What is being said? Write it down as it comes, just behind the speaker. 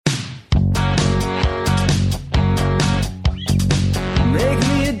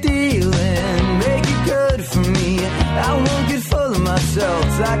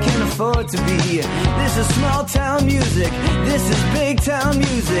afford to be. This is small town music, this is big town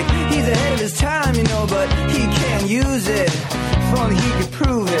music. He's ahead of his time, you know, but he can't use it. If only he could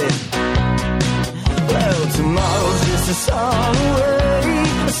prove it. Well, tomorrow's just a song away,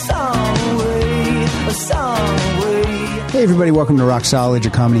 a song away, a song away. Hey everybody, welcome to Rock Solid,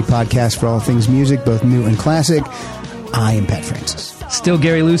 your comedy podcast for all things music, both new and classic. I am Pat Francis. Still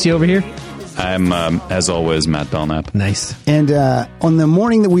Gary Lucy over here. I'm, as always, Matt Belknap. Nice. And on the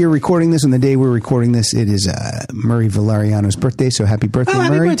morning that we are recording this, on the day we're recording this, it is Murray Valeriano's birthday, so happy birthday, Murray.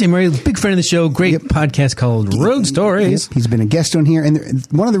 Happy birthday, Murray. Big friend of the show. Great podcast called Road Stories. Yep. He's been a guest on here. And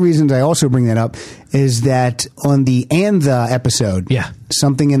one of the reasons I also bring that up is that on the And The episode,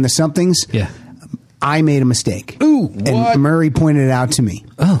 Something in the Somethings, I made a mistake. Ooh, and what? Murray pointed it out to me.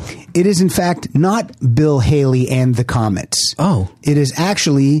 Oh. It is, in fact, not Bill Haley and the Comets. Oh. It is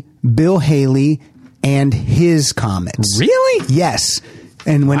actually Bill Haley and his Comets. Really? Yes.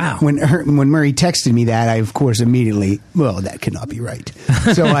 And when Murray texted me that, I, of course, immediately, well, that could not be right.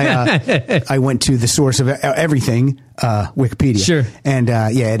 So I went to the source of everything, Wikipedia. Sure. And,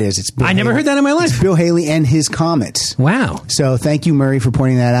 it is. It's Bill I never heard that in my life. It's Bill Haley and his Comets. Wow. So thank you, Murray, for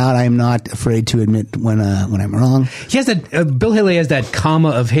pointing that out. I am not afraid to admit when I'm wrong. He has that, Bill Haley has that comma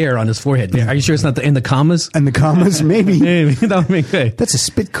of hair on his forehead. Are you sure it's not in the commas? And the commas, maybe. Maybe. That would make good. That's a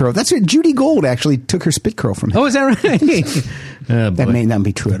spit curl. That's what Judy Gold actually took her spit curl from him. Oh, is that right? That may not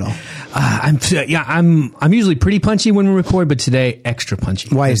be true at all. I'm usually pretty punchy when we record, but today extra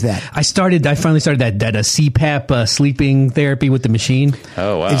punchy. Why is that? I finally started that CPAP sleeping therapy with the machine.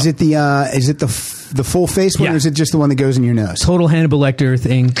 Oh wow! Is it the full face one, or is it just the one that goes in your nose? Total Hannibal Lecter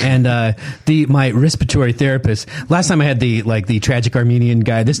thing, and my respiratory therapist. Last time I had the tragic Armenian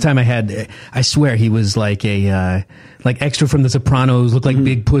guy. This time I swear he was like a extra from The Sopranos, looked like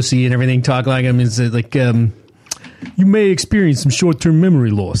Big Pussy and everything, talk like him. Is like. You may experience some short-term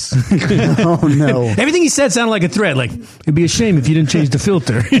memory loss. Oh, no. Everything he said sounded like a threat. Like, it'd be a shame if you didn't change the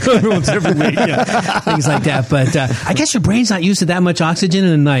filter. Everyone's every week. Things like that. But I guess your brain's not used to that much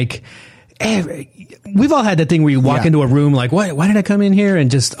oxygen. And, we've all had that thing where you walk into a room like, why did I come in here?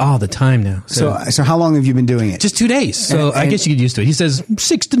 And just all the time now. So how long have you been doing it? Just 2 days. So I guess you get used to it. He says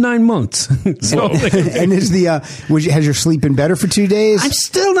 6 to 9 months. So, and is has your sleep been better for 2 days? I'm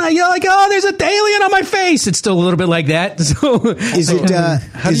still not, there's an alien on my face. It's still a little bit like that. So is it,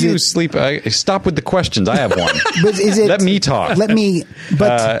 how do you sleep? Stop with the questions. I have one. But is it, let me talk.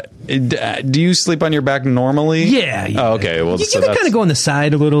 Do you sleep on your back normally? Yeah. Oh, okay. Well, you can kind of go on the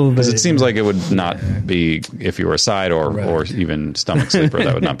side a little. Because it seems like it would not be, if you were a side or even stomach sleeper,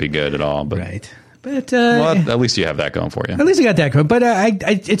 that would not be good at all. But, right. But at least you have that going for you. At least I got that going. But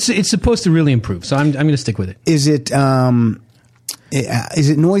it's supposed to really improve. So I'm going to stick with it. Is it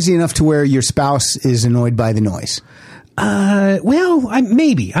noisy enough to where your spouse is annoyed by the noise?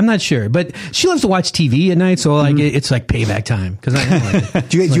 Maybe. I'm not sure. But she loves to watch TV at night, so it's like payback time. Do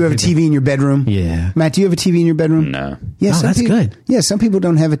you have a TV in your bedroom? Yeah. Matt, do you have a TV in your bedroom? No. Yeah, that's good. Yeah, some people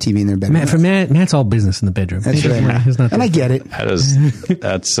don't have a TV in their bedroom. Matt's all business in the bedroom. That's right. And I get it.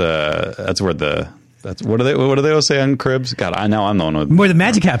 That's where what do they always say on Cribs? God, I know I'm the one with where the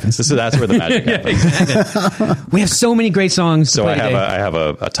magic happens. That's where the magic happens. Exactly. We have so many great songs. So I have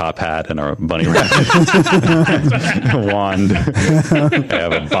a top hat and a bunny rabbit, a wand. I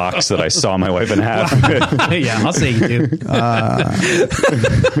have a box that I saw my wife in half. Yeah, I'll say you do.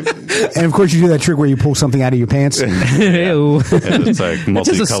 And of course, you do that trick where you pull something out of your pants. It's like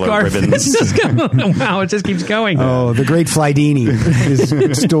multicolored ribbons. Wow, it just keeps going. Oh, the great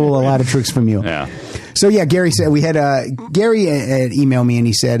Flydini stole a lot of tricks from you. Yeah. So Gary said we had Gary emailed me and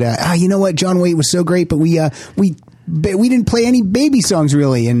he said, you know what, John Waite was so great, but we didn't play any baby songs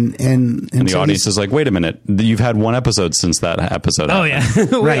really, and the so audience is like, wait a minute, you've had one episode since that episode. Oh yeah,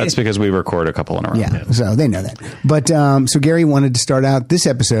 right. That's because we record a couple in a row. Yeah, so they know that. But so Gary wanted to start out this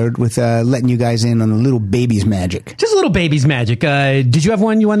episode with letting you guys in on a little baby's magic. Just a little baby's magic. Did you have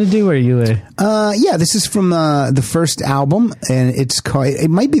one you wanted to do, or are you? Yeah, this is from the first album, and it's called. It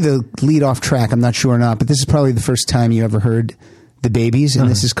might be the lead-off track. I'm not sure or not, but this is probably the first time you ever heard the Babies, and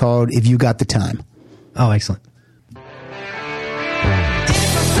this is called "If You Got the Time." Oh, excellent.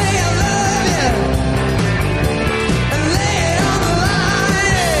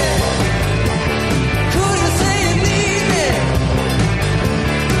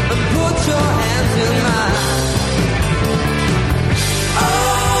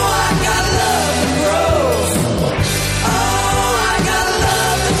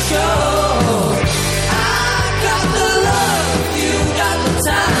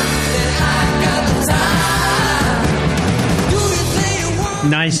 Time, then I got the time.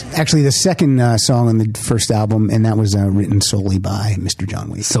 actually the second song on the first album, and that was written solely by Mr. John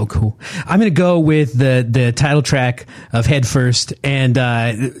Waite. So cool. I'm going to go with the title track of Head First, and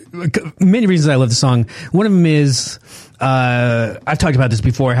many reasons I love the song. One of them is I've talked about this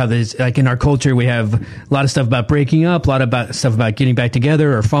before, how there's, like, in our culture we have a lot of stuff about breaking up, a lot about stuff about getting back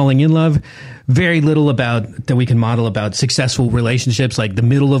together or falling in love. Very little about that we can model about successful relationships, like the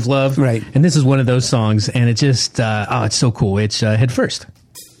middle of love. Right. And this is one of those songs, and it just it's so cool. It's Head First.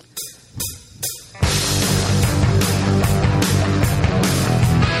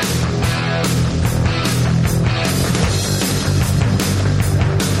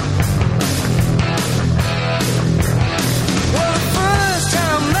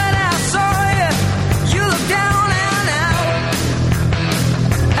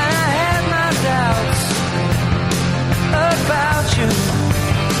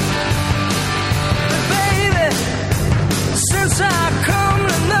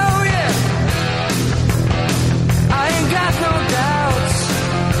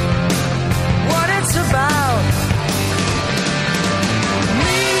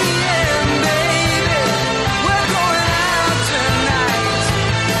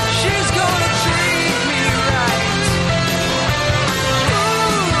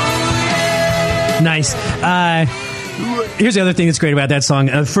 Nice. Here's the other thing that's great about that song.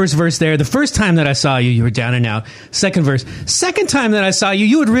 First verse there. The first time that I saw you, you were down and out. Second verse. Second time that I saw you,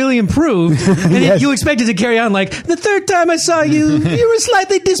 you had really improved. And Yes. you expected to carry on like, the third time I saw you, you were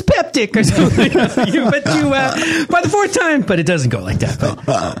slightly dyspeptic or something. By the fourth time, but it doesn't go like that.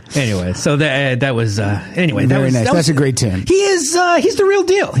 But anyway, so that was, anyway. Very nice. That's a great tune. He is, he's the real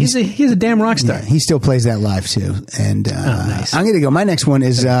deal. He's a damn rock star. Yeah, he still plays that live too. And nice. I'm going to go. My next one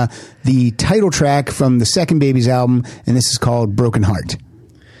is the title track from the second Babies album, and this is called Broken Heart.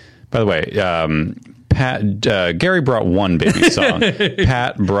 By the way, Gary brought one baby song.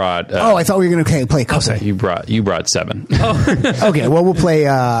 Pat brought. I thought we were going to play a couple. You brought 7. Okay, well, we'll play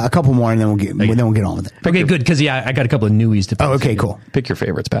a couple more, and then we'll get on with it. Okay, good, because I got a couple of newies to pick. Oh, okay, cool. Pick your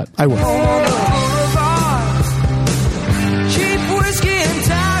favorites, Pat. I will. Cheap whiskey and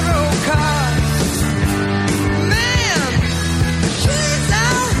tarot cards. Man, she's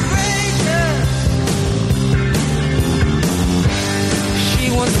outrageous.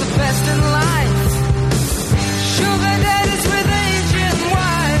 She wants the best in life. Sugar daddies with Asian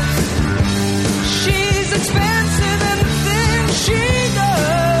wives. She's expensive in the things she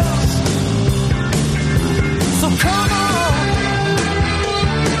does. So come on,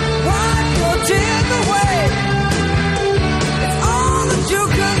 wipe your tears away. It's all that you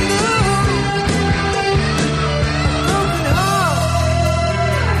can do. A broken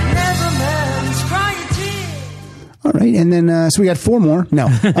heart never mends. Cry your tears. All right, and then so we got 4 more. No,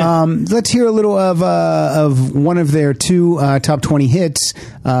 let's hear a little of one of their 2 top 20 hits.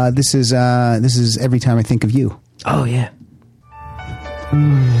 This is Every Time I Think of You. Oh, yeah.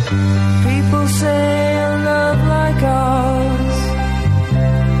 People say a love like ours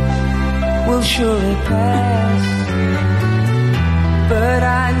will surely pass. But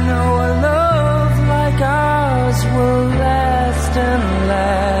I know a love like ours will last and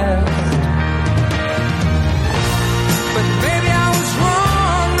last. But maybe I was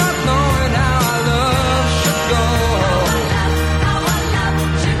wrong not knowing how our love should go.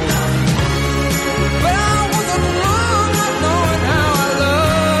 But I wasn't wrong not knowing how our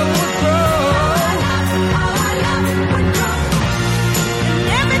love would grow. And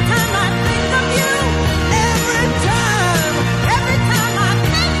every time I think of you, every time I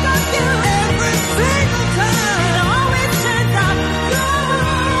think of you, every single time, it always turns out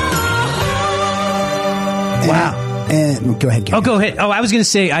good. Wow. And go ahead, Gary. Oh, go ahead. Oh, I was going to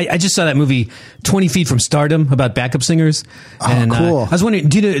say, I just saw that movie 20 Feet from Stardom about backup singers. And, cool. I was wondering,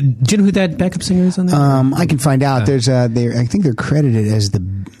 do you know who that backup singer is on there? I can find out. There's I think they're credited as the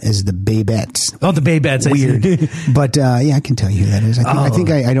Babettes. Oh, the Babettes. I see. Weird, but I can tell you who that is. I think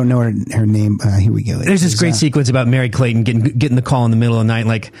I don't know her name. Here we go. There's this great sequence about Mary Clayton getting the call in the middle of the night.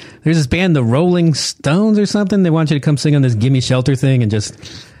 Like, there's this band, the Rolling Stones or something. They want you to come sing on this Gimme Shelter thing, and just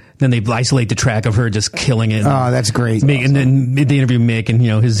then they isolate the track of her just killing it. Oh, that's great. And then the interview Mick and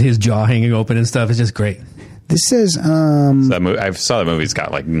his jaw hanging open and stuff. It's just great. This says I saw the movie. It's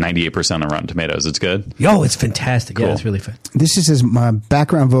got like 98% on Rotten Tomatoes. It's good. Yo, it's fantastic. Cool. Yeah, it's really fun. this just says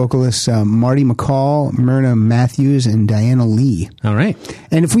background vocalists Marty McCall, Myrna Matthews, and Diana Lee. All right.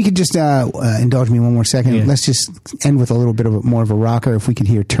 And if we could just indulge me one more second, Yeah. let's just end with a little bit of more of a rocker. If we could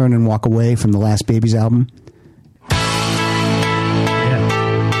hear "Turn and Walk Away" from the last Babies album.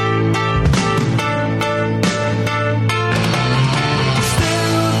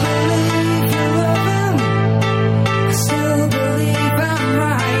 Still believe you're loving. I still believe I'm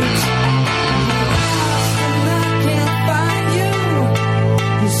right.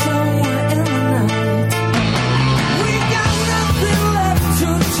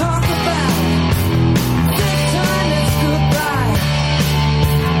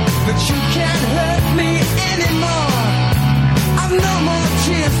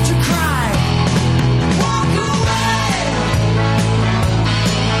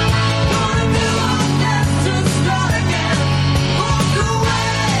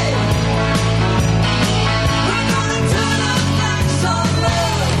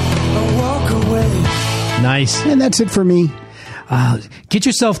 Nice. And that's it for me. Get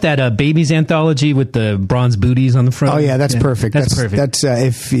yourself that Babies anthology with the bronze booties on the front. Oh yeah, that's perfect. That's perfect. That's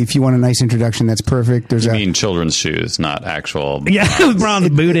if you want a nice introduction, that's perfect. There's You mean children's shoes, not actual. Yeah, bronze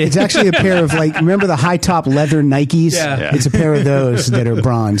booty. It's actually a pair of remember the high top leather Nikes? Yeah. It's a pair of those that are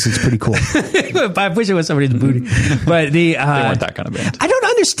bronze. It's pretty cool. I wish it was somebody's booty, but They weren't that kind of band. I don't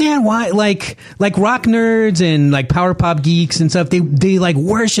understand why, like rock nerds and like power pop geeks and stuff. They like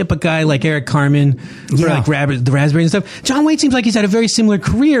worship a guy like Eric Carmen for Yeah. like the Raspberry and stuff. John Wayne seems like he's had a very similar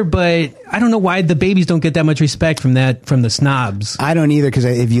career, but I don't know why the Babies don't get that much respect from the snobs. I don't either, because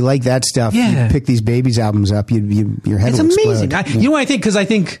if you like that stuff, Yeah. you pick these Babies albums up, your head It's will amazing. explode. You know what I think? Because I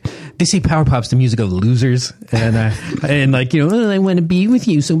think they say power pop's the music of losers, and I want to be with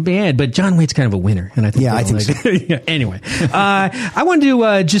you so bad. But John Waite's kind of a winner, and I think Yeah, I think so. Yeah, anyway, I want to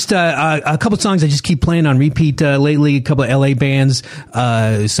do just a couple songs I just keep playing on repeat lately. A couple of LA bands,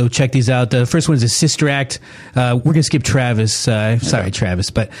 so check these out. The first one is a Sister Act. We're gonna skip Travis. Sorry, Travis,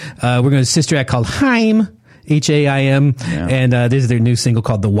 but we're going to Sister Act called Haim, Haim, Yeah. and this is their new single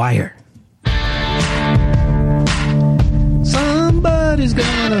called The Wire. Somebody's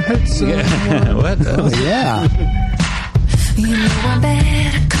gonna hurt someone. What? Yeah. You know I'm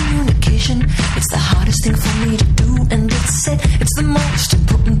bad at communication. It's the hardest thing for me to do, and it's said it's the most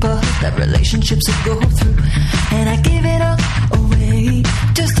important part that relationships will go through. And I give it all away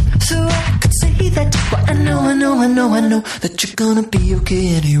just so I could say that. But I know that you're gonna be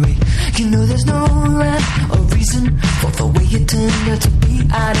okay anyway. You know there's no rhyme or reason for the way you turned out to be.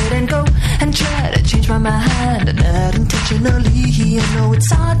 I didn't go and try to change my mind, and not intentionally. I know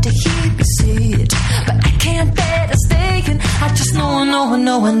it's hard to hear me say it, but I can't bear to stay. I just know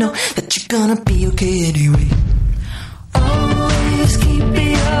that you're gonna be okay anyway. Always keep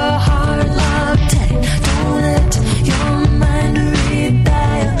your heart locked tight. Don't let your mind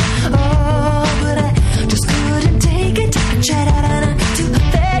retire. Oh, but I just couldn't take it. I tried out to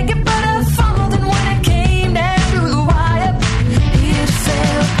beg you, but I followed. And when it came down through the wire, it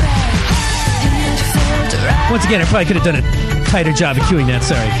felt bad. It felt right. Once again, I probably could have done a tighter job of cueing that.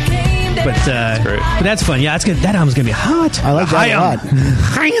 Sorry. But that's fun. Yeah, that album's gonna be hot. I like that a lot.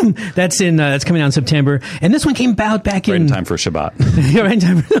 Haim. That's coming out in September, and this one came out back Right in in time for Shabbat. Yeah, right in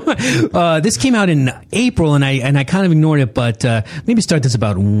time. This came out in April, and I kind of ignored it, but maybe start this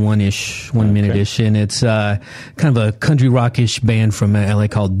about 1 minute-ish, and it's kind of a country rockish band from LA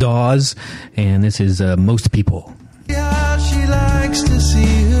called Dawes, and this is Most People. Yeah, she likes to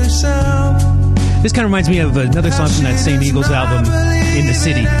see herself. This kind of reminds me of another song from that same Eagles album, In the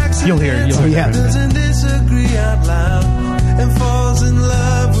City. You'll hear it. yeah. Doesn't disagree out loud and falls in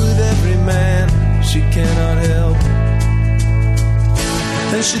love with every man she cannot help.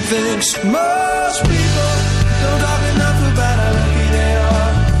 And she thinks most people don't talk enough about how lucky they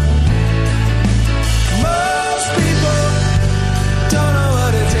are. Most people don't know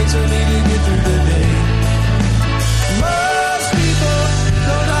what it takes for me to get through the day. Most people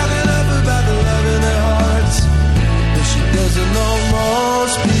don't talk enough about the love in their hearts. But she doesn't know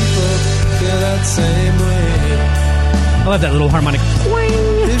most people feel that same way. I love that little harmonic.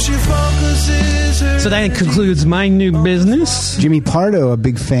 If she focuses her So that concludes my new business. Jimmy Pardo, a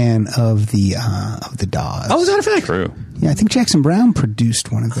big fan of the Dawes. Oh, is that a fact? True. Yeah, I think Jackson Brown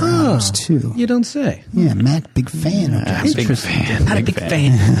produced one of their albums too. You don't say. Yeah, Matt, big fan of Jackson. Big fan. Not a big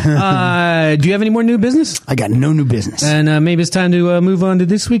fan. Do you have any more new business? I got no new business. And maybe it's time to move on to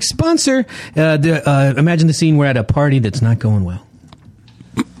this week's sponsor. Imagine the scene: we're at a party that's not going well.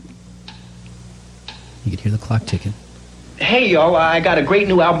 You can hear the clock ticking. Hey, yo, I got a great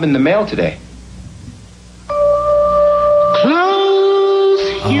new album in the mail today.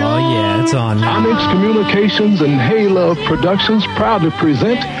 Oh yeah, it's on now. Onyx Communications and Hey Love Productions proud to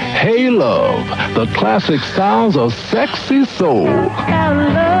present Hey Love, the classic sounds of sexy soul. The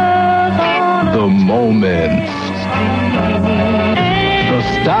moments, the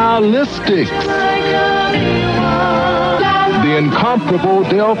stylistics, the incomparable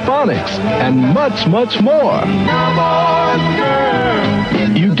Delphonics, and much, much more.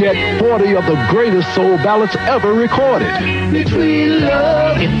 You get 40 of the greatest soul ballads ever recorded.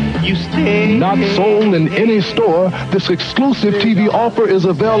 Not sold in any store, this exclusive TV offer is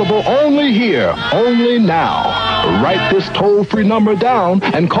available only here, only now. Write this toll-free number down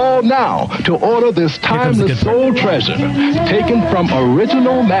and call now to order this timeless soul treasure, taken from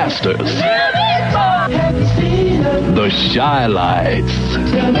original masters. The Shy Lights,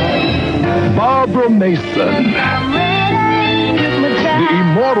 Barbara Mason, the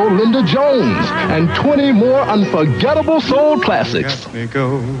immortal Linda Jones, and 20 more unforgettable soul classics.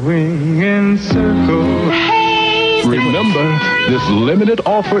 going in circles. Remember, this limited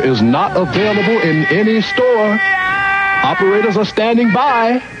offer is not available in any store. Operators are standing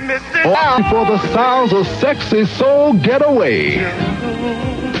by for the sounds of Sexy Soul Getaway.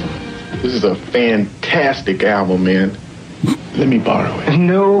 This is a fantastic album, man. Let me borrow it.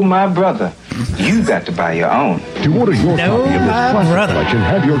 No, my brother. You got to buy your own. To order your No, copy of this my classic brother. collection,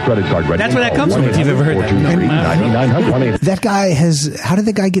 have your credit card ready. That's where that comes from, if you've ever heard that. 423-9900. That guy has. How did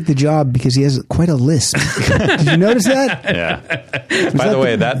that guy get the job? Because he has quite a lisp. Did you notice that? Yeah. By the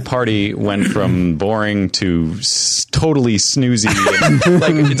way, that party went from boring to totally snoozy.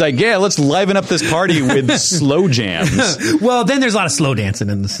 It's like, yeah, let's liven up this party with slow jams. Well, then there's a lot of slow dancing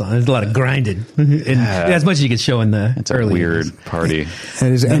in the song. There's a lot of grinding, and as much as you could show in the It's a early weird years. party. It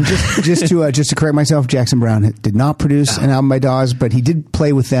is, and just to correct myself, Jackson Browne did not produce an album by Dawes, but he did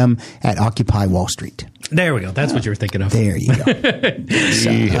play with them at Occupy Wall Street. There we go. That's what you were thinking of. There you go.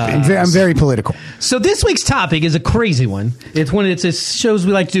 I'm very political. So this week's topic is a crazy one. It's one of the shows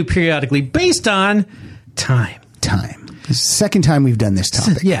we like to do periodically based on time. Time. This is the second time we've done this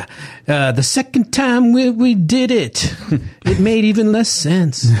topic. Yeah. The second time we did it, it made even less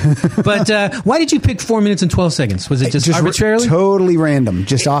sense. But why did you pick 4 minutes and 12 seconds? Was it just arbitrarily? Totally random.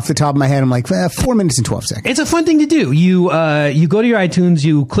 Just off the top of my head, I'm like, 4 minutes and 12 seconds. It's a fun thing to do. You go to your iTunes,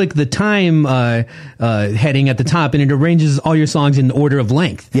 you click the time heading at the top, and it arranges all your songs in order of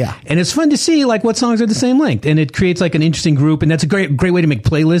length. Yeah. And it's fun to see like what songs are the same length, and it creates like an interesting group, and that's a great way to make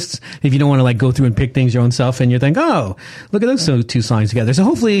playlists if you don't want to like go through and pick things your own self, and you think, oh, look at those two songs together. So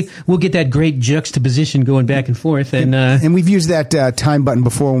hopefully we'll get that great juxtaposition going back and forth, and we've used that time button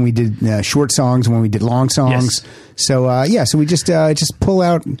before when we did short songs, when we did long songs. Yes. So so we just pull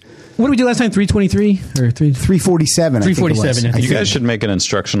out. What did we do last time? 323 or 347? 347. I think You guys should make an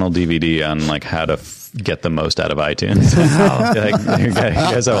instructional DVD on like how to get the most out of iTunes. You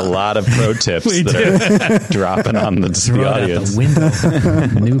guys have a lot of pro tips that are dropping on the audience. The window.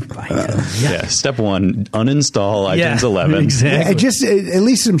 New iTunes. Yeah. Step 1: uninstall iTunes 11. Exactly. Just at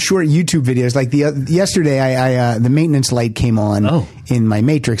least some short YouTube videos. Like yesterday, I the maintenance light came on in my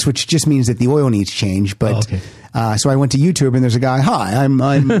Matrix, which just means that the oil needs change. But so I went to YouTube, and there's a guy. Hi, I'm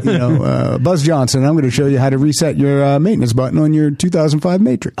Buzz Johnson. I'm going to show you how to reset your maintenance button on your 2005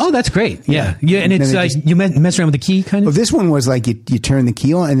 Matrix. Oh, that's great. Yeah, and it's you mess around with the key kind of. Well, this one was like you turn the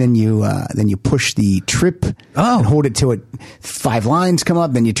key on, and then you push the trip and hold it till 5 lines come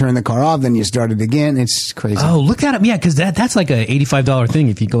up. Then you turn the car off. Then you start it again. It's crazy. Oh, look at it! Yeah, because that's like a $85 thing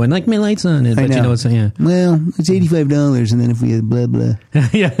if you go in like my lights on it. But you know it's Well, it's $85, and then if we had blah blah.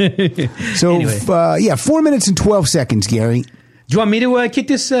 Yeah. So anyway. 4 minutes and 12 seconds, Gary. Do you want me to kick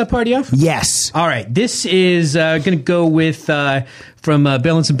this party off? Yes. All right. This is going to go with from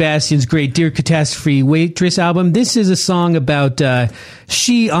Belle and Sebastian's great Dear Catastrophe Waitress album. This is a song about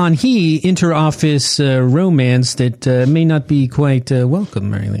she-on-he inter-office romance that may not be quite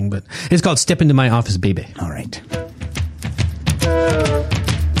welcome or anything, but it's called Step Into My Office, Baby. All right.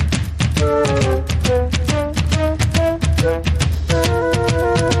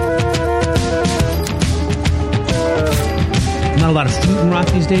 Not a lot of flute and rock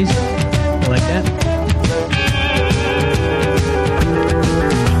these days. I like that.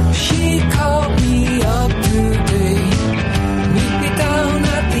 She called me up today. Meet me down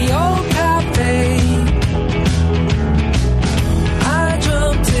at the old cafe. I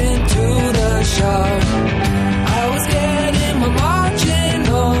jumped into the shop. I was getting my marching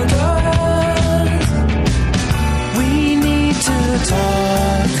orders. We need to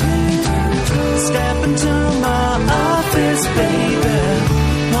talk. Step into my office, baby.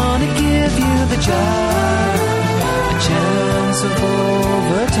 Wanna give you the job. Chance of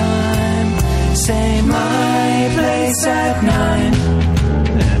overtime. Say my place at 9.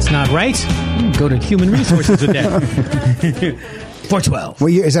 That's not right. Go to Human Resources with that. 412.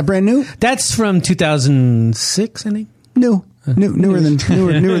 What year is that? Brand new? That's from 2006, I think. No. Newer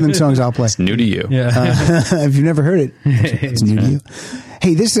than songs I'll play. It's new to you. Yeah. If you've never heard it, it's new to you.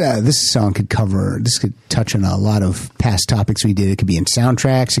 Hey, this song could touch on a lot of past topics we did. It could be in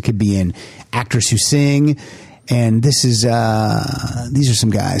soundtracks. It could be in actors who sing. And these are some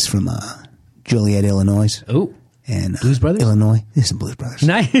guys from Joliet, Illinois. Oh. And Blues Brothers? Illinois. This is Blues Brothers.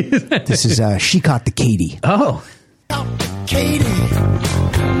 Nice. This is She Caught the Katy. Oh. Katie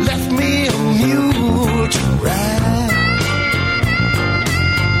left me a mule to ride.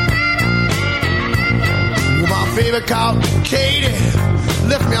 My baby called Katie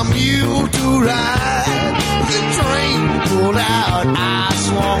left me a mule to ride. The train pulled out, I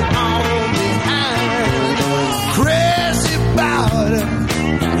swung on behind. Crazy about a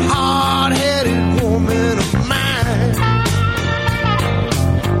hard-headed woman of mine.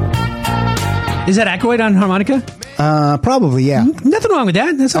 Is that Aykroyd on harmonica? Probably, yeah. Nothing wrong with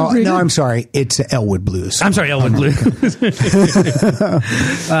that. That sounds pretty no, good. I'm sorry. It's Elwood Blues. I'm sorry, Elwood Blues.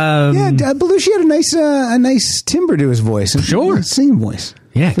 Belushi had a nice timbre to his voice. Sure. Singing voice.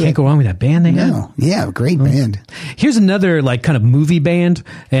 Yeah, can't go wrong with that band they have. No. Yeah, great band. Here's another like kind of movie band,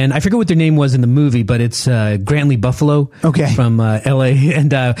 and I forget what their name was in the movie, but it's Grantley Buffalo from L.A.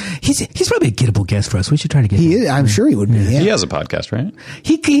 And he's probably a gettable guest for us. We should try to get him. He is. I'm sure he would be. Yeah. He has a podcast, right?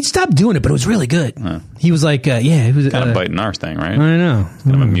 He stopped doing it, but it was really good. He was like, he was kind of biting our thing, right? I know.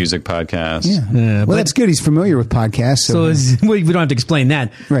 Kind of a music podcast. Yeah. Well, that's good. He's familiar with podcasts. So we don't have to explain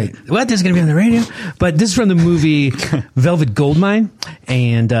that. Right. What? This is going to be on the radio? But this is from the movie Velvet Goldmine.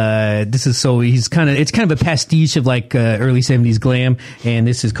 And it's kind of a pastiche of like early 70s glam. And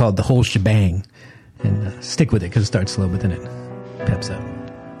this is called The Whole Shebang. And stick with it because it starts slow, but then it peps up.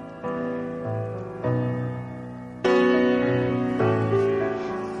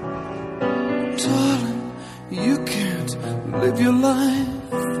 Darling, you can't live your life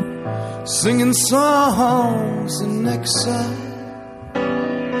singing songs in exile.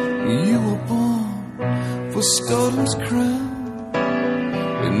 You were born for Scotland's crown.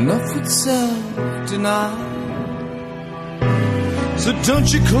 Enough with self-denial. So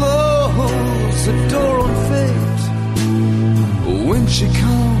don't you close the door on fate when she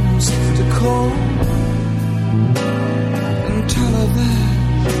comes to call, and tell her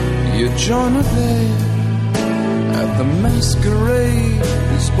that you join her there at the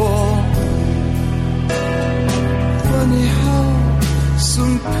masquerade's ball. Funny how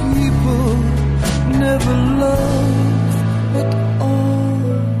some people never love at all.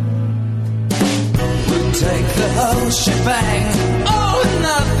 We'll take the whole shebang. Oh,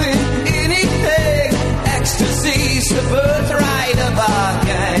 nothing, anything. Ecstasy's the birthright of our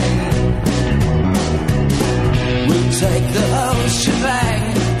gang. We'll take the whole shebang.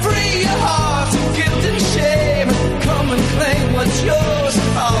 Free your heart of guilt and shame. Come and claim what's yours.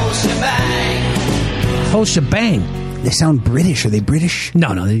 Whole shebang. Whole shebang. They sound British. Are they British?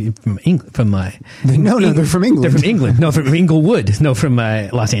 No, they're from England. They're from England. They're from England. No, from Inglewood. No, from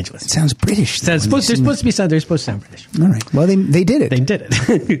Los Angeles. It sounds British. They're supposed to sound British. All right. Well, they did it. They did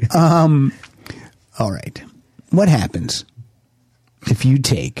it. All right. What happens if you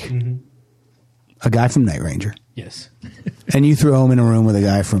take a guy from Night Ranger? Yes. And you throw him in a room with a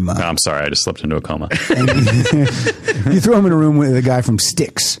guy from... No, I'm sorry. I just slipped into a coma. You throw him in a room with a guy from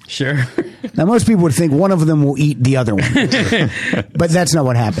Styx. Sure. Now, most people would think one of them will eat the other one. But that's not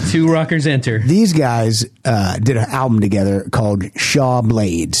what happened. Two rockers enter. These guys did an album together called Shaw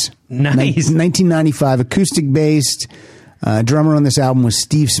Blades. Nice. 1995, acoustic-based. Drummer on this album was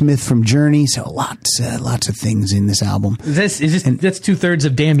Steve Smith from Journey. So lots of things in this album. That's 2/3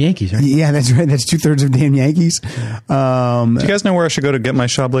 of Damn Yankees, right? Yeah, that's right. That's 2/3 of Damn Yankees. Do you guys know where I should go to get my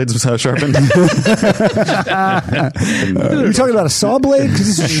Shaw blades sharpened? You're talking about a saw blade?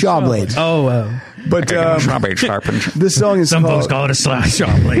 Because this is Shaw blades. Oh, but Shaw blade sharpened. This song is some folks call it a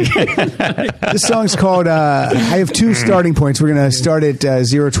Shaw blade. This song's called I have two starting points. We're going to start at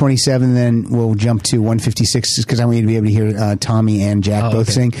 0:27, then we'll jump to 1:56 because I want you to be able to hear Tommy and Jack both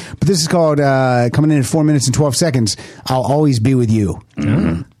sing. But this is called coming in at 4 minutes and 12 seconds. I'll always be with you.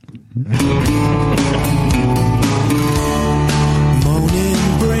 Morning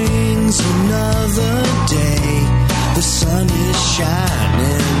brings another day. The sun is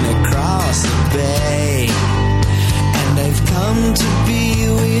shining across the bay, and I've come to be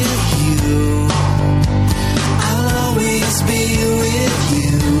with you. I'll always be with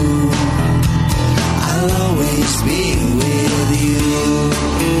you. I'll always be with you.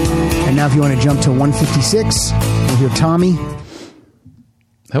 And now if you want to jump to 1:56, we'll hear Tommy.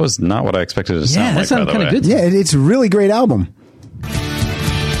 That was not what I expected it to sound like. Yeah, that sounded kind of good. Yeah, it's a really great album.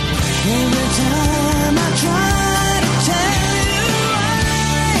 Every time I try to tell you why,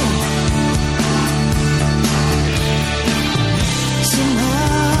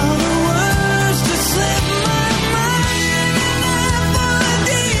 somehow the words just slip my mind, and I fall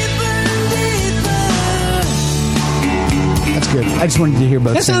deeper and deeper. That's good. I just wanted to hear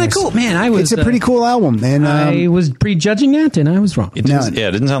both. That sounded singers. cool, man. It's a pretty cool album, and I was prejudging that, and I was wrong. It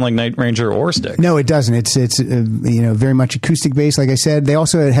didn't sound like Night Ranger or Styx. No, it doesn't. It's very much acoustic based. Like I said, they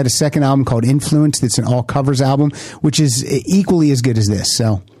also had a second album called Influence. That's an all covers album, which is equally as good as this.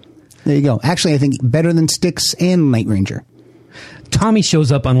 So there you go. Actually, I think better than Styx and Night Ranger. Tommy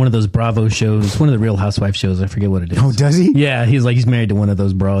shows up on one of those Bravo shows, one of the Real Housewives shows. I forget what it is. Oh, does he? Yeah, he's married to one of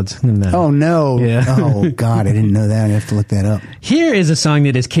those broads. Oh, no. Yeah. Oh, God, I didn't know that. I have to look that up. Here is a song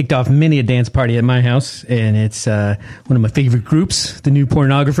that has kicked off many a dance party at my house, and it's one of my favorite groups, the New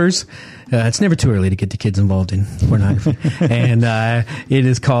Pornographers. It's never too early to get the kids involved in pornography. And it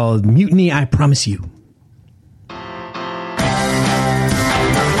is called Mutiny, I Promise You.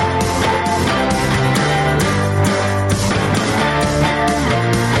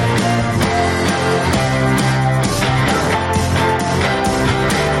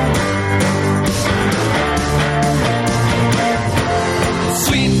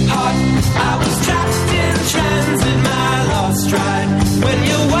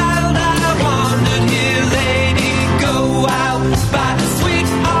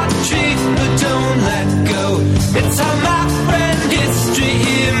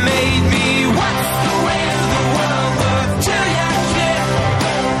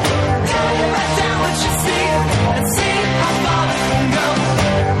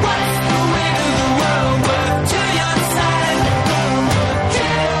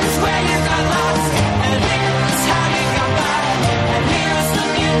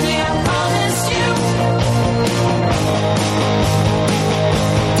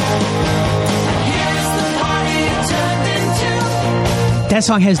 That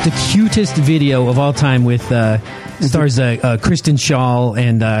song has the cutest video of all time with stars Kristen Schaal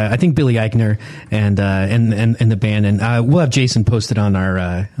and I think Billy Eichner and the band. And we'll have Jason posted on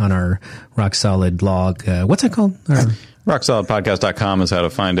our Rock Solid blog. What's that called? RockSolidPodcast.com is how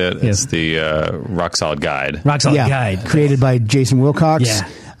to find it. It's the Rock Solid Guide. Rock Solid Guide. Created by Jason Wilcox. Yeah.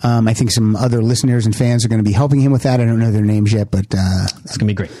 I think some other listeners and fans are going to be helping him with that. I don't know their names yet, but it's going to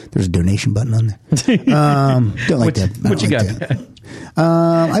be great. There's a donation button on there. Don't like that. What you got?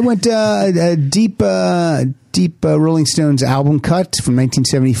 I went deep Rolling Stones album cut from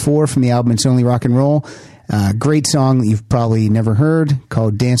 1974 from the album It's Only Rock and Roll. Great song that you've probably never heard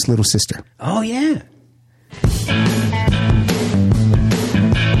called Dance Little Sister. Oh, yeah.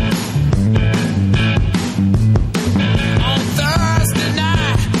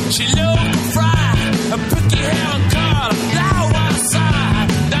 She looked fried, a pretty hair and collar, now outside.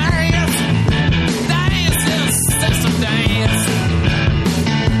 Dance, sister, dance.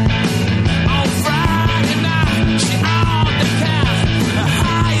 On Friday night, she on the couch, a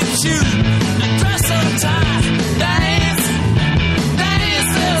high shoe, a dress so tight. Dance,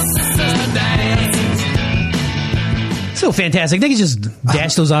 sister, dance. So fantastic. They can just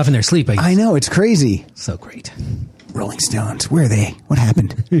dash those off in their sleep. I know, it's crazy. So great. Rolling Stones, where are they? What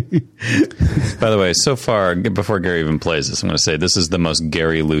happened? By the way, so far, before Gary even plays this, I'm going to say this is the most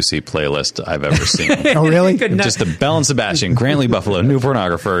Gary Lucy playlist I've ever seen. Oh, really? Just the Bell and Sebastian, Grantley Buffalo, New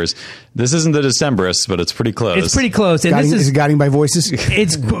Pornographers. This isn't the Decemberists, but it's pretty close. It's pretty close. And is it Guiding by Voices?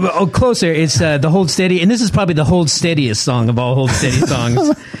 It's closer. It's the Hold Steady, and this is probably the Hold Steadiest song of all Hold Steady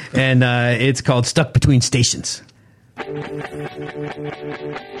songs. And it's called Stuck Between Stations.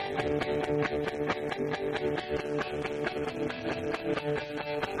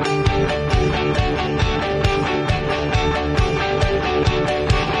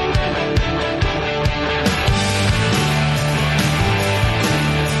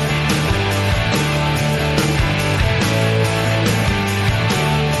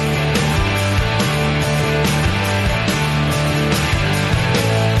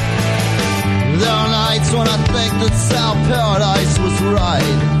 There are nights when I think that South Paradise was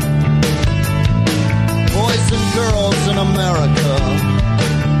right. Boys and girls in America,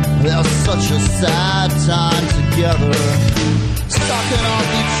 they're such a sad time together. Sucking off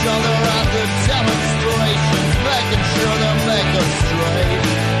each other at the demonstrations, making sure they make us straight.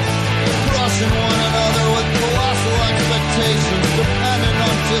 Crushing one another with colossal expectations, depending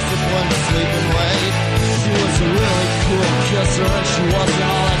on discipline, sleeping late. She was a really cool kisser and she wasn't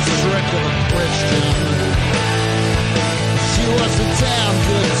all that strict of a Christian. She was a damn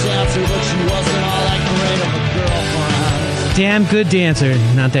good dancer, but she wasn't all that great of a girlfriend. Damn good dancer,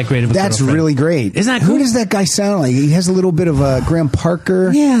 not that great of a That's girlfriend. really great. Isn't that cool? Who does that guy sound like? He has a little bit of Graham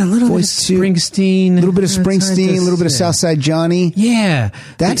Parker. Yeah, a little voice bit of Springsteen. A little bit of Springsteen, a little bit of Southside Johnny. Yeah.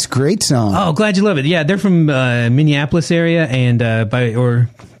 That's a great song. Oh, glad you love it. Yeah, they're from Minneapolis area and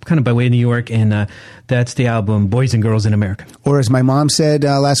kind of by way of New York, and that's the album Boys and Girls in America. Or as my mom said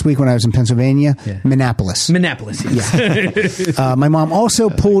last week when I was in Pennsylvania, Minneapolis. Minneapolis, yes. Yeah. My mom also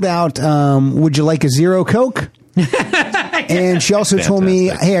pulled out Would You Like a Zero Coke? And she also told me,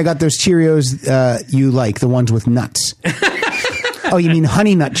 hey, I got those Cheerios you like, the ones with nuts. Oh, you mean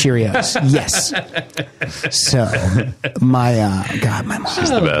Honey Nut Cheerios? Yes. So, my mom. She's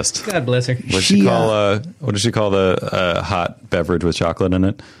the best. God bless her. What does she call the hot beverage with chocolate in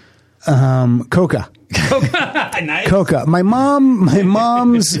it? Coca. Nice. Coca. My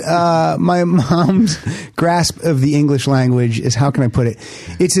mom's grasp of the English language is, how can I put it?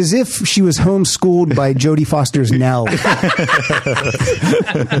 It's as if she was homeschooled by Jodie Foster's Nell.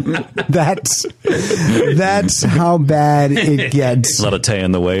 That's how bad it gets. A lot of Tay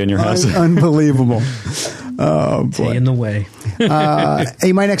in the way in your house. Unbelievable. Oh boy. Tay in the way.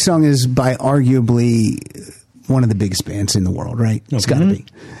 Hey, my next song is by arguably one of the biggest bands in the world, right? It's got to be.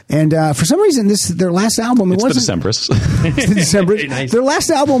 And for some reason, their last album, It's the Decemberists. It's the Decemberists. Nice. Their last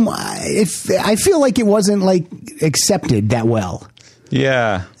album, I feel like it wasn't like accepted that well.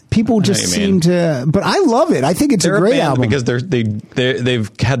 Yeah. People just seem to, but I love it. I think it's a great album because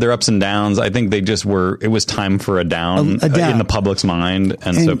they've had their ups and downs. I think they just were. It was time for a down in the public's mind,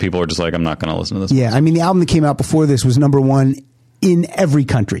 and so people were just like, "I'm not going to listen to this." Yeah, I mean, the album that came out before this was #1 in every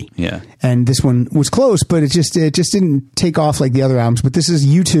country. Yeah, and this one was close, but it just didn't take off like the other albums. But this is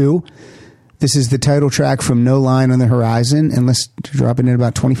U2. This is the title track from No Line on the Horizon, and let's drop it in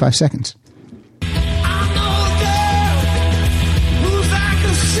about 25 seconds.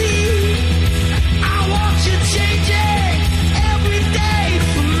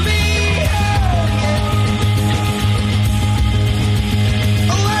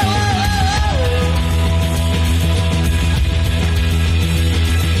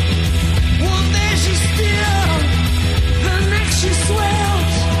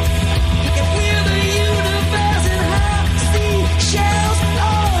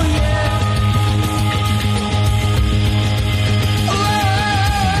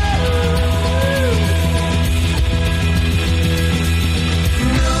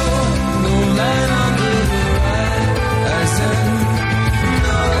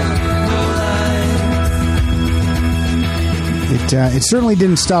 But it certainly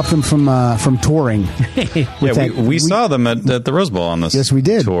didn't stop them from touring. We saw them at the Rose Bowl on this Yes, we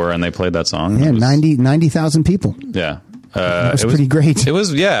did. tour, and they played that song. Yeah, 90,000 people. Yeah. It was pretty great. It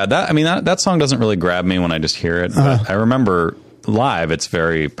was, yeah. That song doesn't really grab me when I just hear it. But I remember live, it's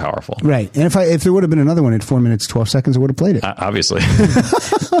very powerful. Right. And if there would have been another one at 4 minutes, 12 seconds, I would have played it. Obviously.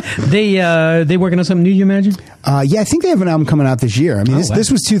 They working on something new, you imagine? Yeah, I think they have an album coming out this year. I mean,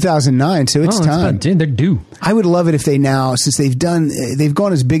 this was 2009, so it's time. They're due. I would love it if they now, since they've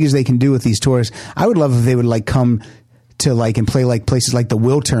gone as big as they can do with these tours, I would love if they would like come to like and play like places like the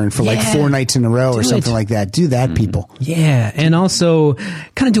Wiltern for like 4 nights in a row or something like that. Do that, people. Yeah, and also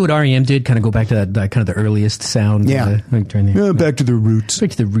kind of do what REM did, kind of go back to that kind of the earliest sound. Yeah. Back to the roots.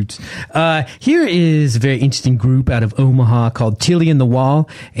 Back to the roots. Here is a very interesting group out of Omaha called Tilly and the Wall,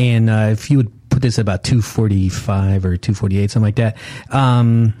 and if you would put this at about 245 or 248, something like that.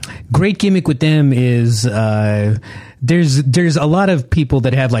 Great gimmick with them is there's a lot of people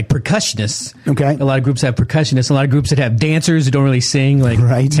that have like percussionists. Okay. A lot of groups have percussionists. A lot of groups that have dancers who don't really sing, like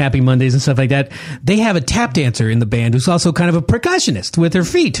Happy Mondays and stuff like that. They have a tap dancer in the band who's also kind of a percussionist with her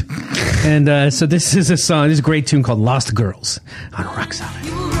feet. And so this is a song. This is a great tune called "Lost Girls" on Rock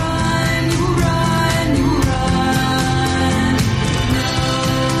Solid.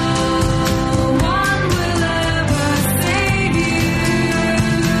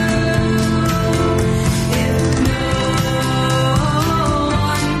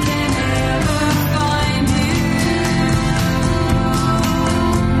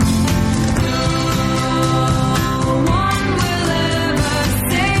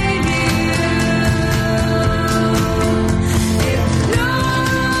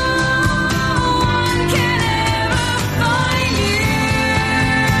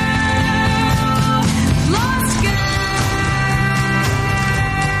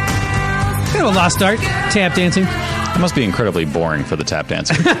 Lost art, tap dancing. It must be incredibly boring for the tap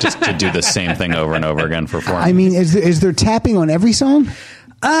dancer just to do the same thing over and over again for 4 minutes. I mean, is there tapping on every song?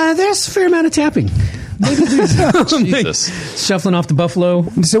 There's a fair amount of tapping. Jesus. Shuffling off the buffalo.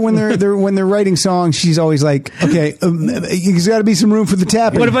 So when they're writing songs, she's always like, okay, there's got to be some room for the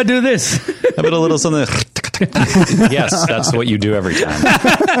tapping. What if I do this? How about a little something? Yes, that's what you do every time.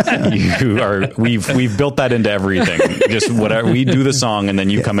 We've built that into everything. Just whatever, we do the song and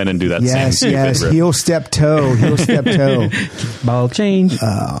then you come in and do that same stupid riff. Heel step toe. Ball change.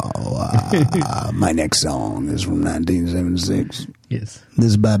 My next song is from 1976. Yes. This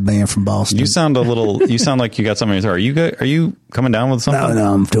is by a band from Boston. You sound like you got something in your throat. Are you coming down with something?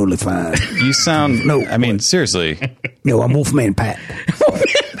 No, I'm totally fine. You sound, I mean, seriously. No, I'm Wolfman Pat.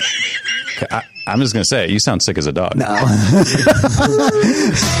 I'm just going to say, you sound sick as a dog. No.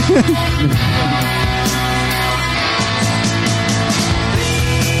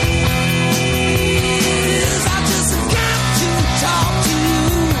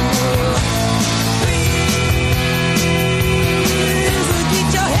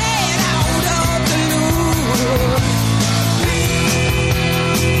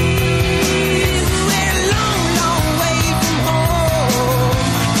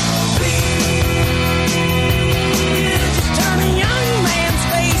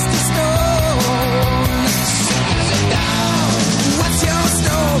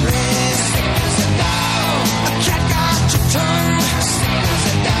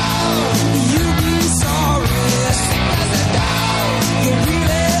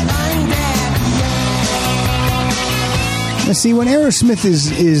 See, when Aerosmith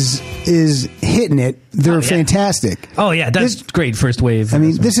is hitting it, they're fantastic. Oh yeah, that's great first wave. I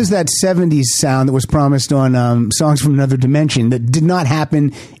mean, this is that 70s sound that was promised on Songs from Another Dimension that did not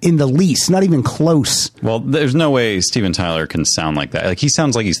happen in the least, not even close. Well, there's no way Steven Tyler can sound like that. Like, he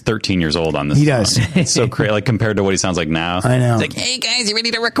sounds like he's 13 years old on this He song. does. It's so crazy, like, compared to what he sounds like now. I know. It's like, hey guys, you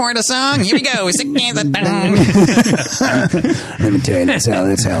ready to record a song? Here we go. Let me tell you, that's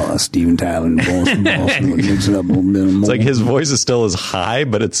how Steven Tyler and Boston would mix it up a little bit more. It's like his voice is still as high,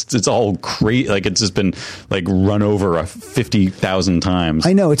 but it's all crazy. Like, it's just been like run over 50,000 times.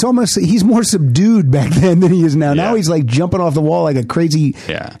 I know. It's almost, he's more subdued back then than he is now. Now he's like jumping off the wall like a crazy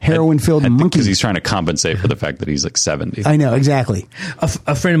heroin-filled monkey. Because he's trying to compensate for the fact that he's like 70. I know, exactly.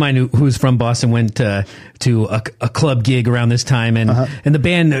 A friend of mine who's from Boston went to a club gig around this time, and the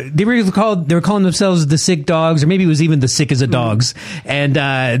band, they were calling themselves the Sick Dogs, or maybe it was even the Sick as a Dogs, and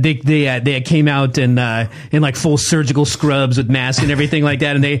they came out in like full surgical scrubs with masks and everything like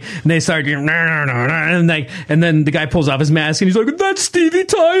that, and they started and then the guy pulls off his mask and he's like, "That's Stevie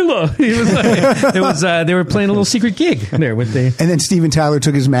Tyler." He was like, they were playing a little secret gig there with the. And then Steven Tyler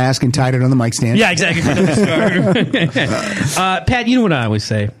took his mask and tied it on the mic stand. Yeah, exactly. Pat, you know what I always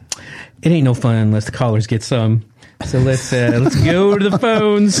say? It ain't no fun unless the callers get some. So let's go to the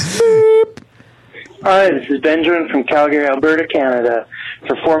phones. Hi, this is Benjamin from Calgary, Alberta, Canada.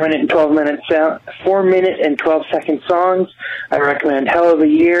 For 4 minute and 12 second songs, I recommend "Hell of a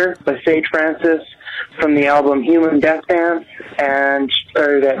Year" by Sage Francis from the album Human Death Dance, and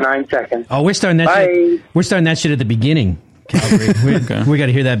started at 9 seconds. Oh, we're starting that. Shit. We're starting that shit at the beginning. Calgary. We got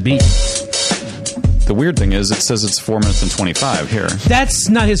to hear that beat. The weird thing is, it says it's 4 minutes and 25 here. That's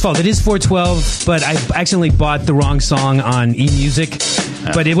not his fault. It is 4:12, but I accidentally bought the wrong song on eMusic.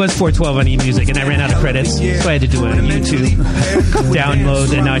 But it was 4:12 on eMusic, and I ran out of credits, so I had to do a YouTube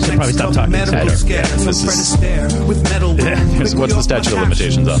download, and now I should probably stop talking. What's the statute of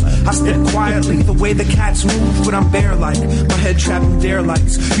limitations on that? I step quietly, the way the cats move, but I'm bear-like. My head trapped in dare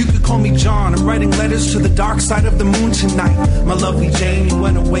lights. You could call me John. I'm writing letters to the dark side of the moon tonight. My lovely Jane, you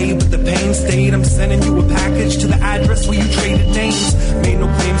went away, but the pain stayed. I'm sending you a package to the address where you traded names. Made no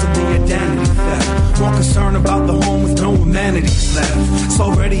claims of the identity theft. More concerned about the home with no amenities left. It's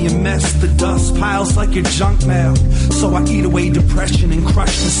already a mess. The dust piles like your junk mail. So I eat away depression and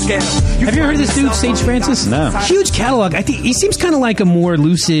crush the scale. Have you heard of this dude, Sage Francis? No. Huge catalog. I think he seems kind of like a more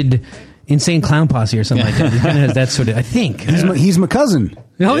lucid Insane Clown Posse or something like that. He kind of has that sort of, I think. He's my cousin.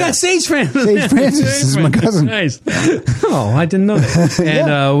 Oh, yeah, Sage Francis. Sage Francis is my cousin. Nice. Oh, I didn't know that.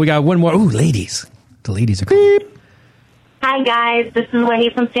 And we got one more. Ooh, ladies. The ladies are cool. Hi, guys. This is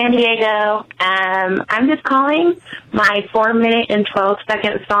Wendy from San Diego. I'm just calling my 4 minute and 12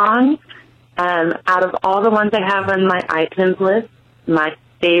 second song. Out of all the ones I have on my iTunes list, my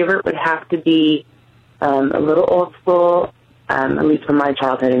favorite would have to be a little old school, at least from my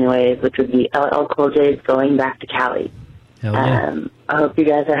childhood anyways, which would be LL Cool J's Going Back to Cali. Hell yeah. I hope you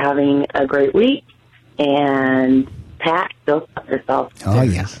guys are having a great week. And Pat, go fuck yourself. Oh,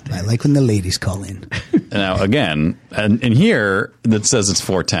 yeah. I like when the ladies call in. Now, again, and in here, that says it's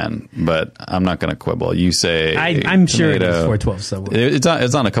 4:10, but I'm not going to quibble. You say... I'm sure it is 4:12. So it's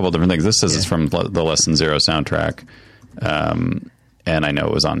on a couple of different things. This says it's from the Less Than Zero soundtrack. And I know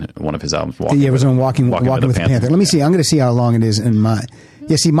it was on one of his albums. It was on Walking with the Panther. Let me see. I'm going to see how long it is in my...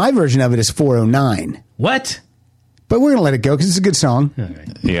 Yeah, see, my version of it is 4:09. What? But we're going to let it go because it's a good song. Okay.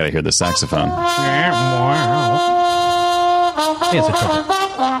 You got to hear the saxophone. It's a trumpet.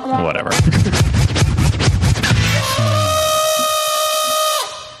 Whatever.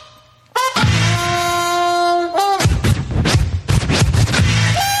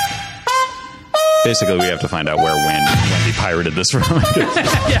 Basically, we have to find out where Wendy pirated this from.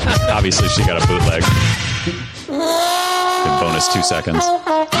 Obviously, she got a bootleg. Good bonus 2 seconds.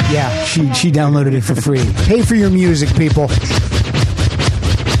 Yeah, she downloaded it for free. Pay for your music, people.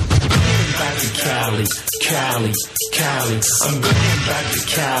 Cali, I'm going back to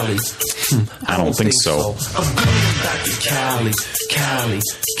Cali. I don't think so. I'm going back to Cali. I'm going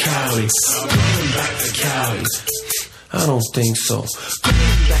back to Cali. I don't think so. Going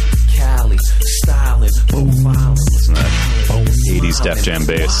back to Cali, styling, profiling. Listen to that 80s Def Jam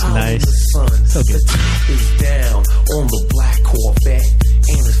bass. Nice. So good. The top is down on the black Corvette,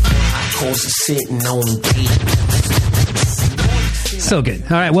 and the fly cars are sitting on the So good.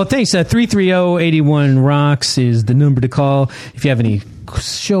 All right. Well, thanks. 330-81-ROCKS is the number to call. If you have any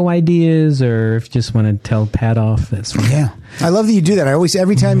show ideas or if you just want to tell Pat off, that's fine. Yeah. I love that you do that.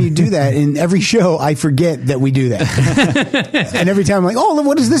 Every time you do that in every show, I forget that we do that. And every time I'm like, oh,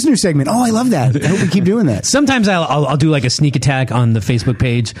 what is this new segment? Oh, I love that. I hope we keep doing that. Sometimes I'll do like a sneak attack on the Facebook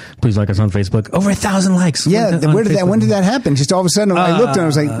page. Please like us on Facebook. Over 1,000 likes. Yeah. When did that happen? Just all of a sudden I looked and I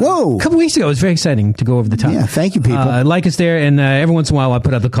was like, whoa. A couple weeks ago. It was very exciting to go over the top. Yeah. Thank you, people. Like us there. And every once in a while I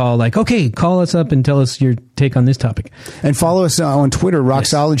put out the call like, okay, call us up and tell us your take on this topic. And follow us on Twitter, Rock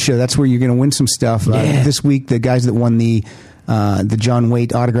Solid Show. That's where you're going to win some stuff. This week, the guys that won the John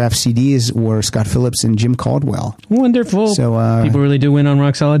Waite autographed CDs were Scott Phillips and Jim Caldwell. Wonderful. So people really do win on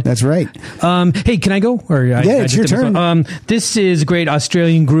Rock Solid. That's right. Hey, can I go? It's your turn. This is a great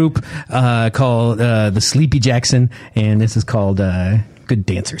Australian group called the Sleepy Jackson, and this is called Good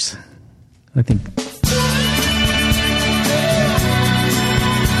Dancers. I think.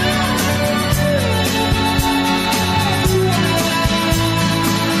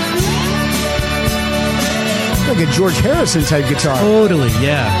 Like a George Harrison type guitar. Totally,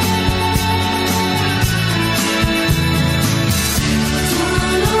 yeah.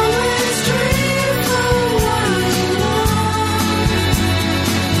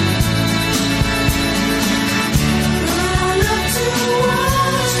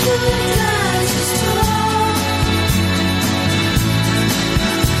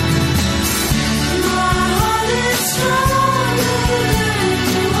 Strong.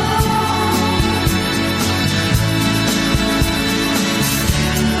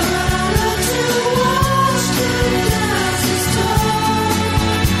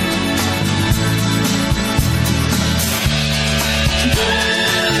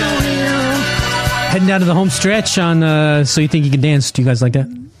 Heading down to the home stretch on So You Think You Can Dance. Do you guys like that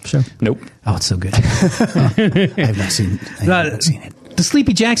show? Nope. Oh, it's so good. I have not seen it. The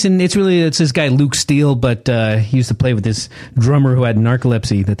Sleepy Jackson, it's this guy Luke Steele, but he used to play with this drummer who had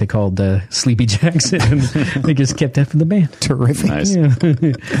narcolepsy that they called Sleepy Jackson. And they just kept that for the band. Terrific. Nice. Yeah.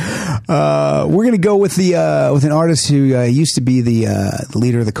 We're going to go with with an artist who used to be the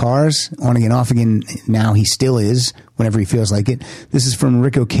leader of the Cars, on again, off again. Now he still is, whenever he feels like it. This is from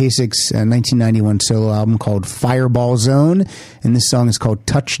Rick Ocasek's 1991 solo album called Fireball Zone, and this song is called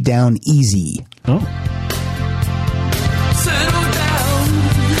Touchdown Easy. Oh.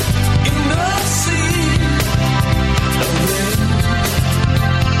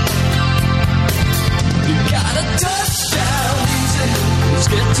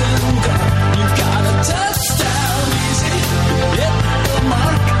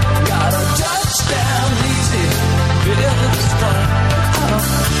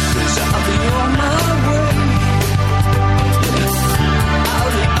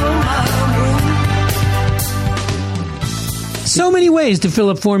 So many ways to fill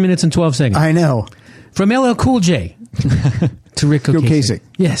up 4 minutes and 12 seconds. I know. From LL Cool J to Rick Ocasek.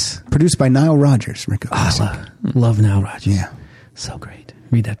 Yes. Produced by Nile Rodgers. Rick Ocasek. Love Nile Rodgers. Yeah. So great.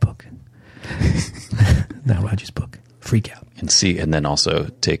 Read that book. Nile Rodgers' book. Freak out. And then also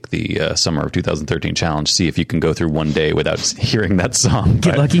take the summer of 2013 challenge. See if you can go through one day without hearing that song.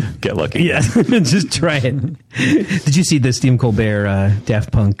 Get lucky? Get lucky. Yeah. Just try it. Did you see the Stephen Colbert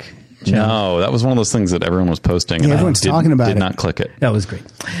Daft Punk challenge? No, that was one of those things that everyone was posting. Yeah, everyone's talking about it. Did not click it. That was great.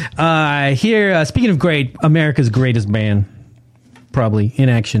 Here, speaking of great, America's greatest band, probably in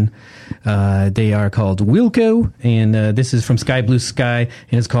action. They are called Wilco, and this is from Sky Blue Sky,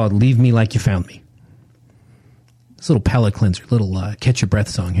 and it's called Leave Me Like You Found Me. This little palate cleanser, little catch your breath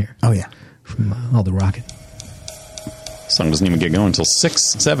song here. Oh, yeah. From All the Rocket. Song doesn't even get going until 6,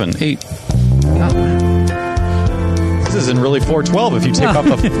 7, 8. This isn't really 412 if you take off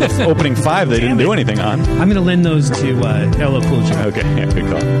the opening 5 they didn't do anything on. I'm going to lend those to LL Cool J. Okay, yeah, good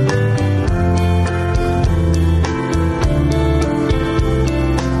call.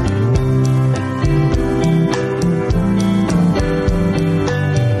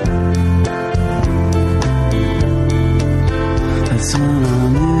 That's when I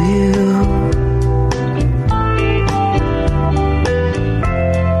knew you.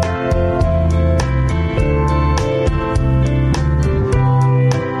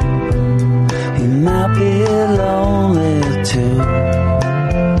 You might be lonely too.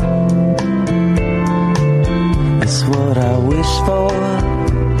 It's what I wish for.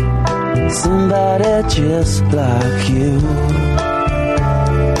 Somebody just like you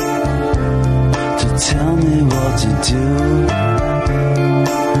to tell me what to do.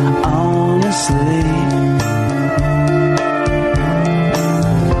 Honestly,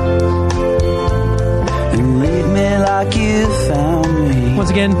 and leave me like you found me. Once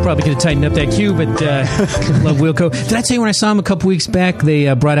again, probably could have tightened up that cue, but love Wilco. Did I tell you when I saw him a couple weeks back,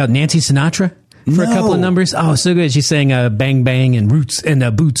 they brought out Nancy Sinatra for a couple of numbers? Oh, so good. She sang Bang Bang and Roots and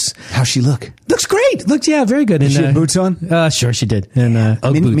Boots. How's she look? Looks great. Looks, yeah, very good. Did she have boots on? Sure, she did. And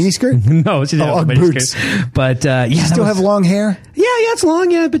Ugg boots. Miniskirt? No, she didn't have Ugg a boots. miniskirt. But yeah, She still have long hair? Yeah, it's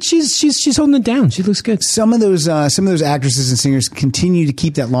long. Yeah, but she's holding it down. She looks good. Some of those actresses and singers continue to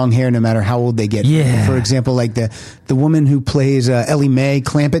keep that long hair no matter how old they get. Yeah. For example, like the woman who plays Ellie Mae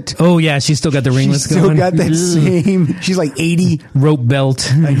Clampett. Oh yeah, she's still got the ringlets She's still going. got that same. She's like 80. Rope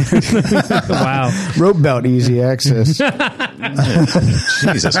belt. Wow. Rope belt, easy access.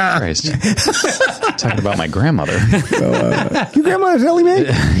 Jesus Christ. Talking about my grandmother. Your grandmother's Ellie Mae?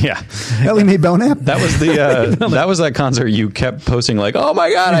 Yeah. Ellie Mae Belknap? That was that concert you kept posting like, oh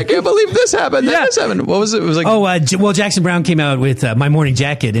my God, I can't believe this happened. Yeah. This happened. What was it? It was like, well, Jackson Brown came out with My Morning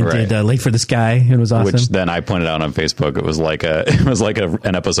Jacket and did Late for the Sky. It was awesome. Which then I pointed out on Facebook. It was like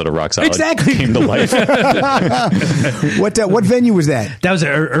an episode of Rock Solid exactly came to life. What venue was that? That was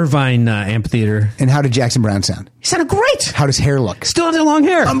Irvine Amphitheater. And how did Jackson Brown sound? He sounded great. How does hair look? Still has long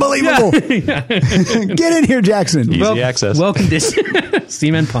hair. Unbelievable. Yeah. Get in here, Jackson. Easy access. Welcome to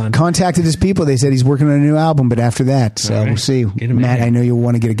Cement Pond. Contacted his people. They said he's working on a new album, but after that, so we'll see. Matt, I know you'll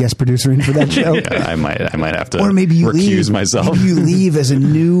want to get a guest producer in for that show. Yeah, I might have to or maybe you recuse myself. Maybe you leave as a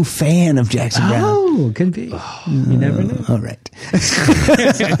new fan of Jackson Brown. Oh, could be. You never know. All right.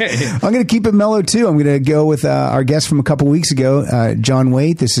 I'm going to keep it mellow, too. I'm going to go with our guest from a couple weeks ago, John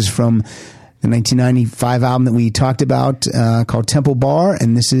Waite. This is from the 1995 album that we talked about called Temple Bar,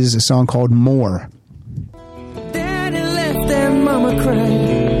 and this is a song called More. Daddy left and mama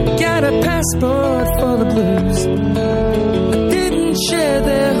cried. Got a passport for the blues. I didn't share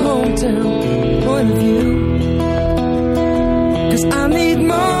their hometown point of view. 'Cause I need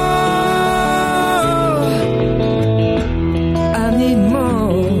more.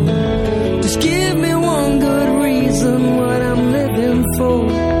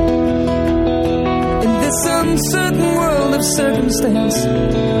 stands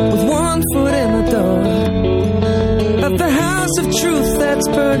with one foot in the door of the house of truth that's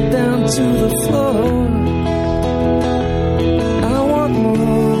burnt down to the floor. I want more.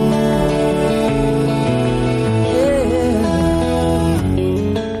 Yeah.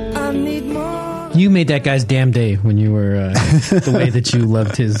 I need more. You made that guy's damn day when you were the way that you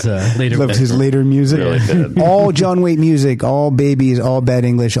loved his later. Loved his later music. Really did. All John Waite music, all Babies, all Bad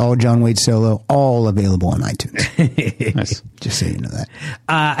English, all John Waite solo, all available on iTunes. Nice. Just so you know that.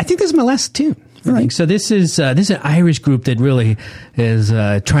 I think this is my last tune. All right. So this is an Irish group that really is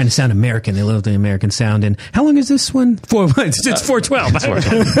trying to sound American. They love the American sound. And how long is this one? It's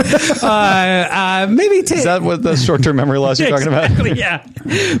 412. Maybe take. Is that what the short-term memory loss you're talking about? Exactly, yeah.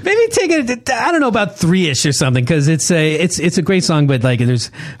 Maybe take it. I don't know, about 3-ish or something, because it's a great song. But like, I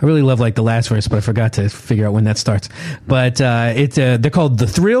really love like the last verse, but I forgot to figure out when that starts. But they're called The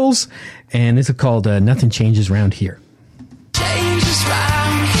Thrills, and this is called Nothing Changes Round Here. Changes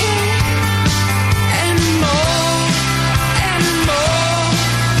round here, and more, and more,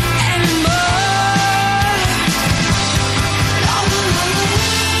 and more.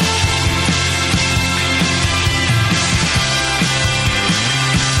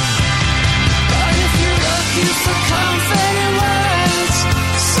 But if you're looking for comfort and words,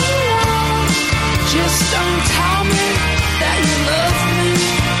 so long, just don't tell me that you love me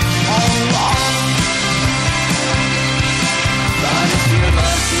all along. But if you're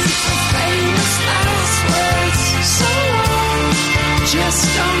looking for famous last words, so long, just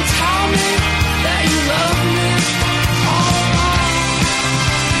don't tell me that you love me all along.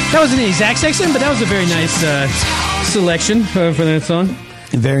 That wasn't the exact section, but that was a very nice selection for that song.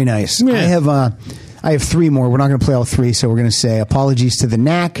 Very nice. Yeah. I have 3 more. We're not going to play all 3, so we're going to say apologies to the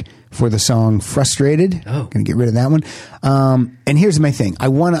Knack for the song "Frustrated." Oh. Going to get rid of that one. And here's my thing. I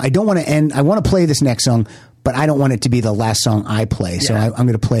want to play this next song, but I don't want it to be the last song I play. So Yeah. I'm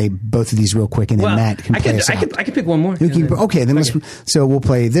going to play both of these real quick, and then Matt can play us out. I can pick one more. Okay, then so we'll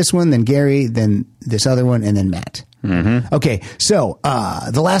play this one, then Gary, then this other one, and then Matt. Mm-hmm. Okay, so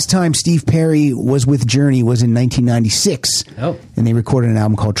the last time Steve Perry was with Journey was in 1996. Oh. And they recorded an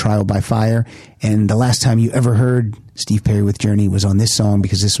album called Trial by Fire. And the last time you ever heard Steve Perry with Journey was on this song,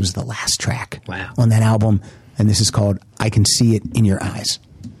 because this was the last track on that album. And this is called I Can See It in Your Eyes.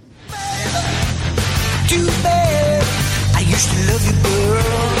 Too bad I used to love you,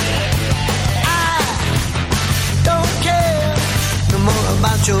 girl. I don't care no more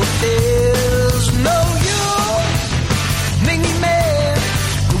about your fears. No, you make me mad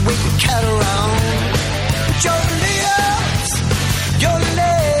the way you cat around. But your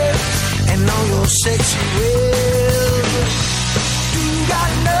legs, and all your sexy ways. Do you got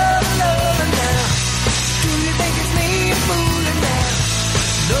another lover now? Do you think it's me fooling now?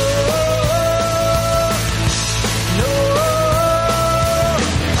 No.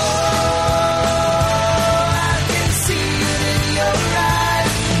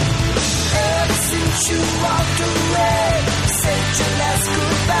 You walked away, said your last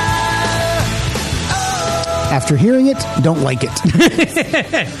goodbye. After hearing it, don't like it.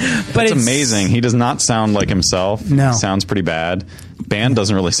 But it's amazing. He does not sound like himself. No. He sounds pretty bad. Band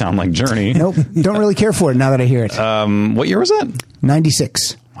doesn't really sound like Journey. Nope. Don't really care for it now that I hear it. What year was that?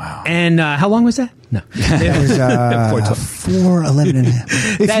 96. Wow. And how long was that? No. That was 4:11 and a half.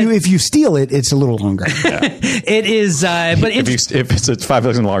 If you steal it, it's a little longer. It is, but if it's 5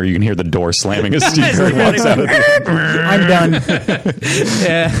 seconds longer, you can hear the door slamming as Steve Perry walks out of the I'm done.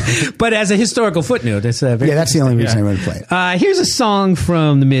 Yeah. But as a historical footnote, it's very that's the only reason I want to play it. Here's a song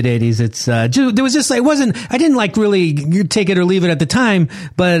from the mid '80s. It's there was just it wasn't. I didn't like really take it or leave it at the time,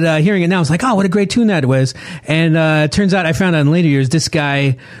 but hearing it now, it's like, oh, what a great tune that was. And it turns out, I found out in later years, this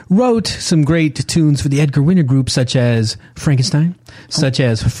guy wrote some great tunes for the Edgar Winter Group, such as Frankenstein, such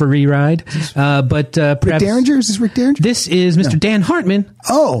as Free Ride. But perhaps Rick Derringer? Is this Rick Derringer? This is Mr. Dan Hartman.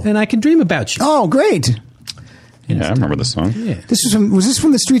 Oh, and I Can Dream About You. Oh, great. Yeah, I remember this song. Yeah. This was this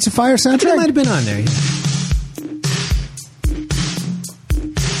from the Streets of Fire soundtrack? It might have been on there.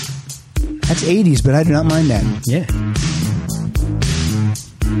 That's 80s, but I do not mind that. Yeah.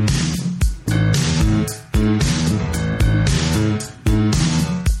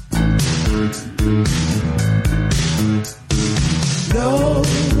 No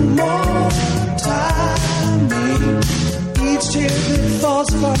more timing. Each tear that falls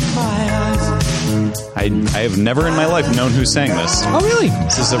from my eyes. I have never in my life known who sang this. Oh, really?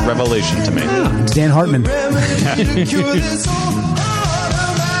 This is a revelation to me. It's Dan Hartman. I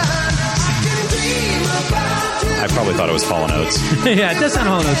probably thought it was Hall & Oates. Yeah, it does sound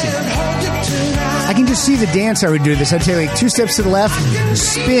Hall & Oates. I can just see the dance I would do this. I'd say like 2 steps to the left,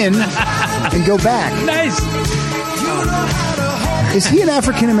 spin, and go back. Nice. Is he an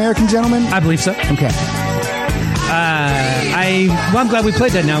African American gentleman? I believe so. Okay. I'm glad we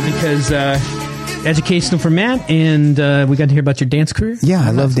played that now because educational for Matt, and we got to hear about your dance career. Yeah,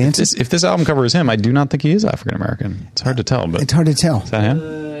 I love dancing. If this album cover is him, I do not think he is African American. It's hard to tell, but it's hard to tell. Is that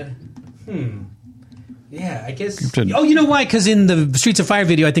him? Yeah, I guess. Oh, you know why? Because in the Streets of Fire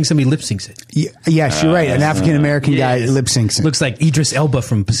video, I think somebody lip syncs it. Yes, you're right. An African American guy lip syncs it. Looks like Idris Elba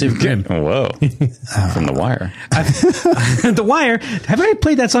from Pacific Rim. Whoa. From The Wire. The Wire. Have I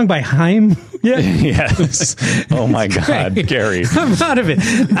played that song by Haim? Yeah. Yes. Oh my God, Gary. I'm out of it.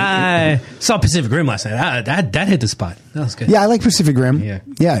 Saw Pacific Rim last night. That hit the spot. That was good. Yeah, I like Pacific Rim.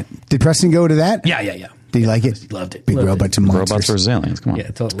 Yeah. Did Preston go to that? Yeah. Did you like it? Loved it. Big robots and monsters. Robots versus aliens. Come on.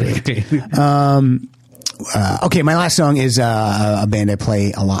 Yeah, totally. Okay, my last song is a band I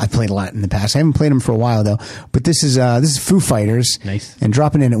play a lot. I played a lot in the past. I haven't played them for a while though. But this is Foo Fighters. Nice. And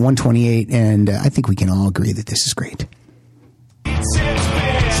dropping in at 128, and I think we can all agree that this is great.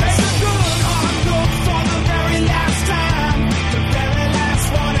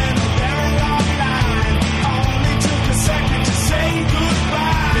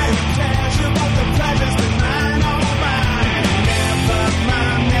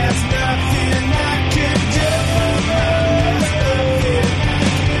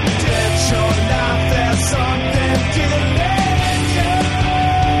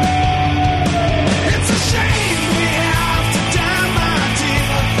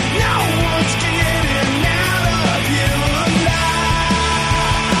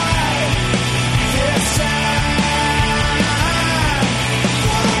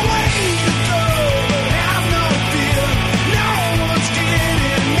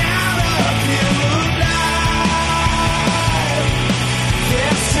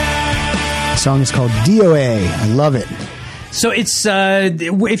 The song is called DOA. I love it. So it's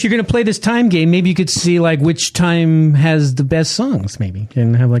if you're going to play this time game, maybe you could see like which time has the best songs, maybe,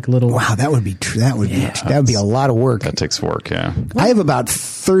 and have like a little. Wow, that would be true. That would be a lot of work. That takes work. Yeah, I have about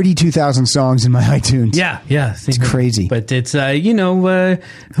 32,000 songs in my iTunes. Yeah, it's crazy. But it's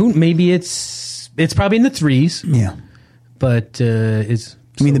who maybe it's probably in the threes. Yeah, but it's.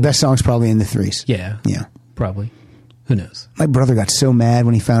 I mean, the best song's probably in the threes. Yeah, probably. Who knows? My brother got so mad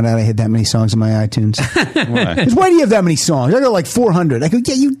when he found out I had that many songs in my iTunes. Why do you have that many songs? I got like 400. I go,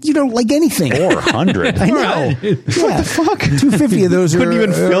 yeah, you don't like anything. 400? I know. What the fuck? 250 of those couldn't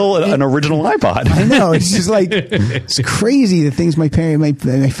even fill an original iPod. I know. It's just like, it's crazy the things my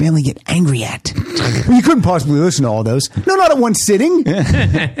family get angry at. Well, you couldn't possibly listen to all those. No, not at one sitting.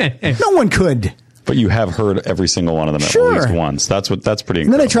 No one could. But you have heard every single one of them at least once. That's pretty incredible.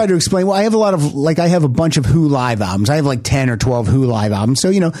 And then I tried to explain, well, I have I have a bunch of Who live albums. I have like 10 or 12 Who live albums.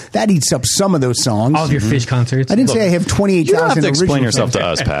 So, that eats up some of those songs. All of your Fish concerts. I didn't say I have 28,000 You don't have to explain yourself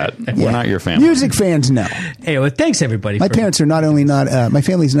fans. to us, Pat. We're not your family. Music fans know. Hey, well, thanks everybody. My parents are not only not, my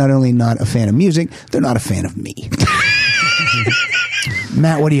family's not only not a fan of music, they're not a fan of me.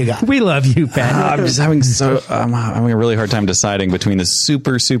 Matt, what do you got? We love you, Pat. I'm just having a really hard time deciding between the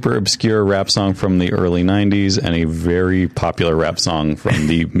super, super obscure rap song from the early 90s and a very popular rap song from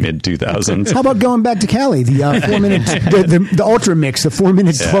the mid 2000s. How about going back to Cali, the 4 minute, the ultra mix, the 4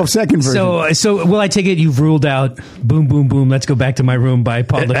 minutes, 12-second version? So will I take it you've ruled out Boom, Boom, Boom, Let's Go Back to My Room by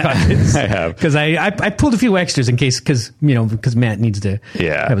Paul DeCockins? I have. Because I pulled a few extras in case, because Matt needs to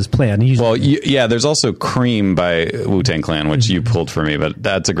have his play on. Well, there's also Cream by Wu-Tang Clan, which you pulled for me, but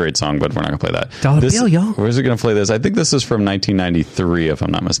that's a great song, but we're not going to play that. Dollar Bill, y'all. Where's it going to play this? I think this is from 1993, if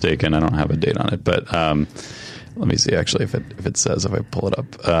I'm not mistaken. I don't have a date on it, but let me see, actually, if it says, if I pull it up.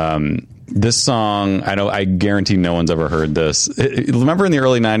 This song, I guarantee no one's ever heard this. Remember in the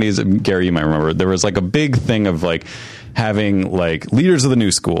early 90s, Gary, you might remember, there was like a big thing of like having like leaders of the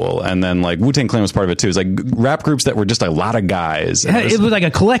new school, and then like Wu-Tang Clan was part of it too. It was like rap groups that were just a lot of guys. It was like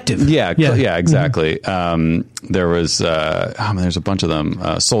a collective. Yeah, exactly. Mm-hmm. There was there's a bunch of them.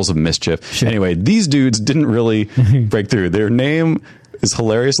 Souls of Mischief. Sure. Anyway, these dudes didn't really break through. Their name is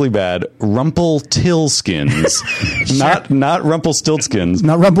hilariously bad. Rumpletilskins. Not Rumpelstiltskins.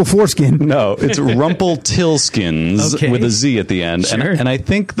 Not Rumpleforeskin. No, it's Rumpletilskins with a Z at the end. Sure. And I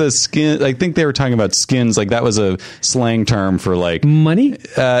think I think they were talking about skins, like that was a slang term for like money?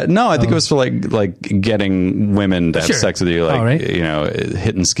 No, I think it was for like getting women to have sex with you, like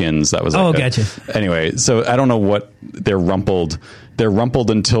hitting skins. That was like gotcha. Anyway, so I don't know what they're rumpled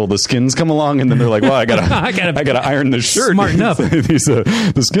until the skins come along, and then they're like, well, I gotta iron this shirt. Smart enough.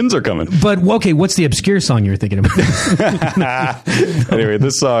 The skins are coming. But okay, what's the obscure song you're thinking about? Anyway,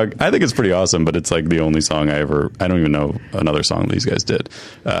 this song, I think it's pretty awesome, but it's like the only song I don't even know another song these guys did.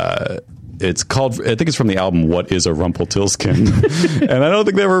 It's called, I think it's from the album What is a Rumpelstiltskin? And I don't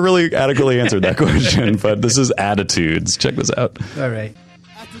think they ever really adequately answered that question, but this is Attitudes. Check this out. All right.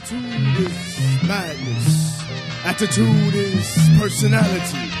 Attitude is madness. Attitude is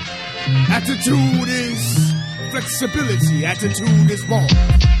personality. Attitude is flexibility. Attitude is walk.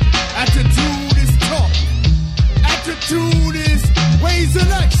 Attitude is talk. Attitude is ways and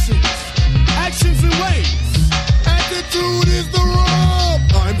actions. Actions and ways. Attitude is the rub.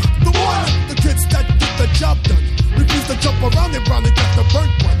 I'm the one. The kids that get the job done. Refuse to jump around and round and get the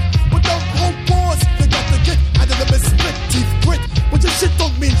burnt one. But don't hold wars. They got to get out of the misfit. Teeth grit. But your shit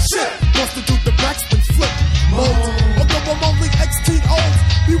don't mean shit. Constitute the backspin flip. Mold. Although I'm only 16 old.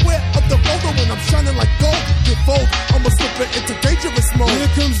 Beware of the roller when I'm shining like gold. Get fold. I'ma slip it into dangerous mode.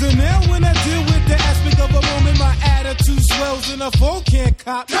 Here comes the nail when I deal with the aspect of a moment. My attitude swells and a foe can't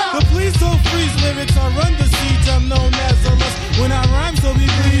cop. But please don't freeze lyrics. I run the siege. I'm known as a lust. When I rhyme, so be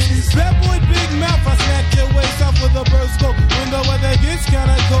pleased. Bad boy, big mouth. I smack your waist off with a bird's go. When the weather gets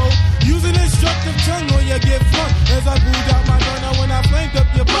kinda cold. Using instructive tongue when you get flung. As I booed out my burner when I flamed up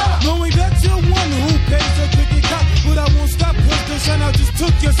your butt. Knowing that you're one who pays a cricket cop. But I won't stop cause the shine out just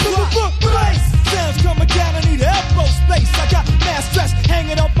took your spot. Place! Sounds coming down, I need elbow space. I got mass stress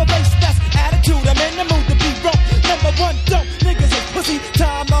hanging off my face. That's attitude, I'm in the mood to be broke. Number one, dope, niggas is pussy.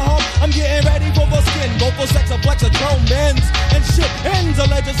 Time to hump, I'm getting ready for the skin. Vocal sex of flex of chrome bends and shit ends of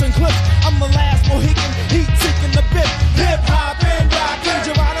ledges and cliffs. I'm the last Mohican, heat seeking the